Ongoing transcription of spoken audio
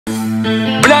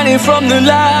Blinded from the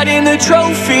light in the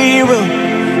trophy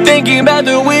room, thinking about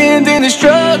the wind and the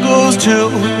struggles too.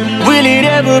 Will it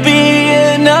ever be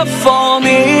enough for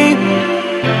me?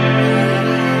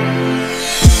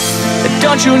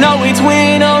 Don't you know it's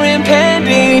win or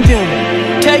impending doom?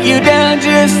 Take you down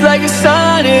just like a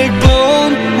sonic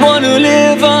boom. Wanna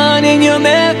live on in your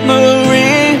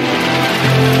memory.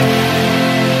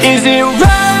 Is it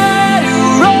right or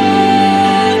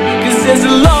wrong? 'Cause there's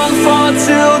a long fall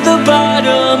to the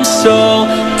bottom, so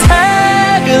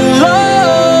tag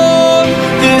along.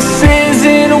 This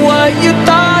isn't what you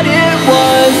thought it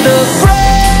was. The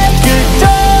break of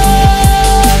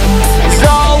dawn is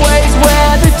always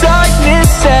where the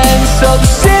darkness ends. So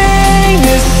sing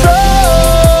this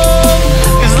song,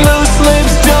 'cause loose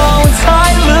lips don't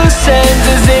tie loose ends.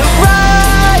 Is it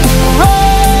right or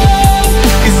wrong?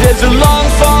 'Cause there's a long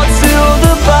fall to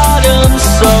the bottom,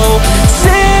 so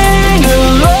sing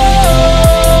along.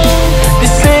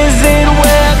 This isn't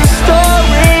where the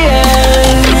story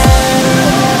ends.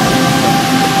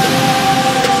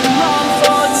 Long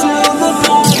fall to the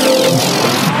bottom.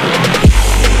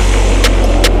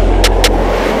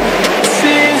 This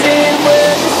isn't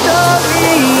where the story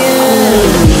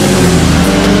ends.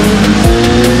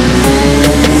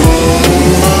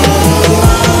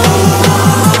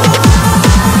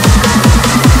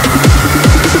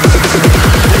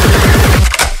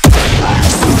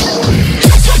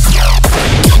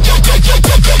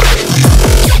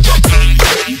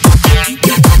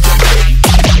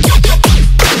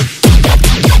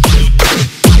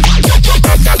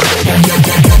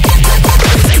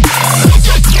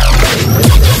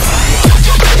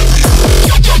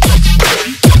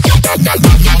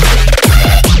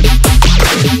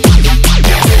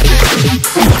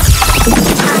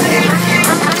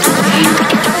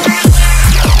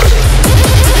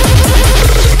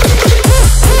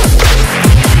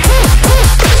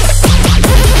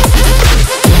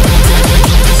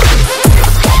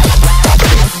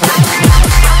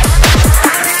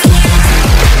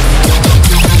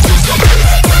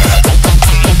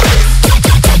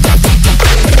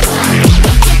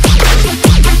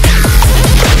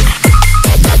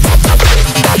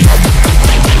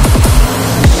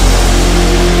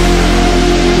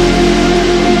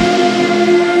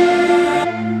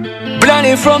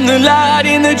 From the light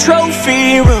in the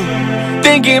trophy room,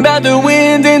 thinking about the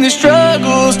wind and the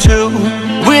struggles too.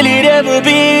 Will it ever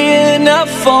be enough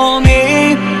for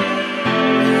me?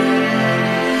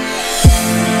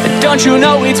 Don't you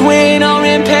know it's win or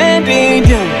impending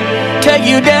doom? Take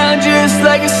you down just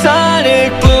like a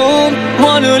sonic boom.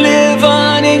 Wanna live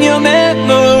on in your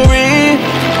memory.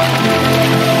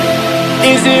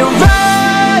 Is it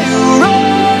right or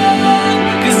wrong?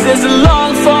 'Cause there's a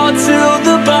long fall to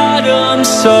the bottom,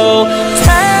 so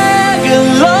tag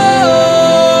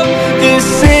along. This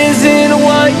is